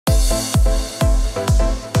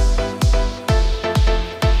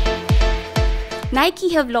Nike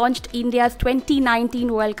have launched India's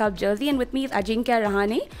 2019 World Cup jersey, and with me is Ajinkya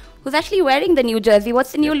Rahane, who's actually wearing the new jersey.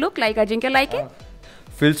 What's the new look like, Ajinkya? Like it?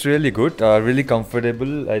 Feels really good, really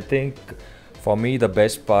comfortable. I think for me the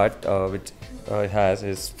best part which it has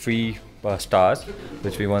is three stars,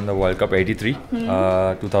 which we won the World Cup 83,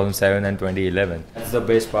 2007 and 2011. That's the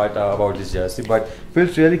best part about this jersey, but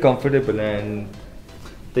feels really comfortable, and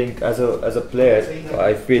think as a player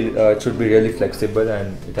I feel it should be really flexible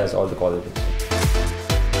and it has all the qualities.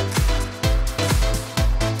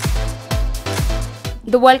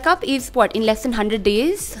 The World Cup is what, in less than 100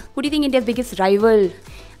 days? Who do you think India's biggest rival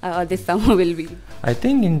this summer will be? I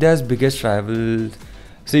think India's biggest rival.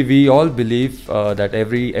 See, we all believe that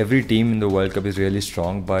every team in the World Cup is really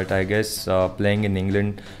strong, but I guess playing in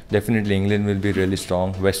England, definitely England will be really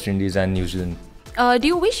strong. West Indies and New Zealand. Do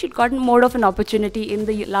you wish you'd gotten more of an opportunity in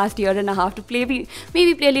the last year and a half to play,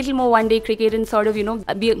 maybe play a little more one-day cricket and sort of,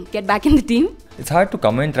 get back in the team? It's hard to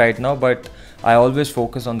comment right now, but I always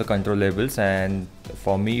focus on the controllables, and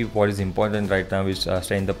for me what is important right now is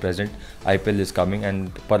stay in the present. IPL is coming,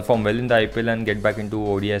 and perform well in the IPL and get back into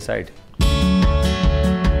ODI side.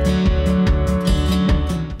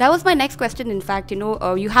 That was my next question, in fact.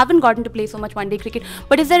 You haven't gotten to play so much one-day cricket,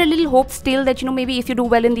 but is there a little hope still that, maybe if you do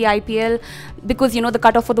well in the IPL, because, the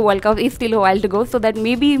cutoff for the World Cup is still a while to go, so that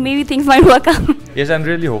maybe things might work out? Yes, I'm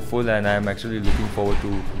really hopeful, and I'm actually looking forward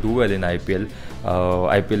to do well in IPL.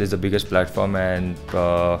 IPL is the biggest platform, and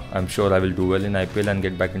I'm sure I will do well in IPL and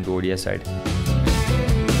get back into ODI side.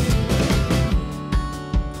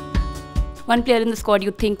 One player in the squad you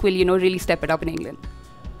think will, really step it up in England?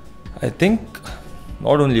 I think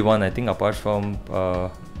not only one. I think apart from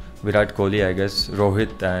Virat Kohli, I guess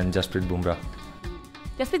Rohit and Jasprit Bumrah.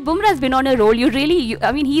 Jasprit Bumrah has been on a roll. He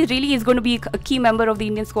really is going to be a key member of the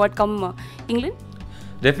Indian squad come England.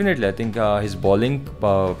 Definitely, I think his bowling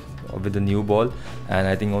with the new ball, and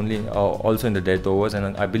I think only also in the death overs,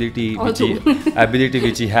 and ability which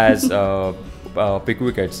he has pick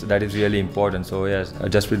wickets, that is really important. So yes,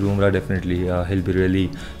 Jasprit Bumrah definitely he'll be really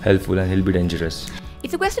helpful and he'll be dangerous.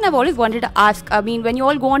 It's a question I've always wanted to ask. I mean, when you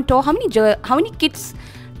all go on tour, how many kits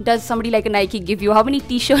does somebody like a Nike give you? How many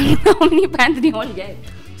t-shirts, how many pants do you all get?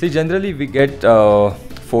 See, generally we get 4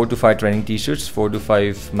 to 5 training t-shirts, 4 to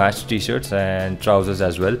 5 match t-shirts and trousers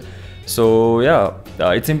as well. So yeah,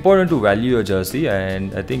 it's important to value your jersey,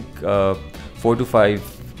 and I think 4 to 5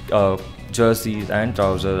 jerseys and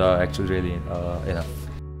trousers are actually really enough.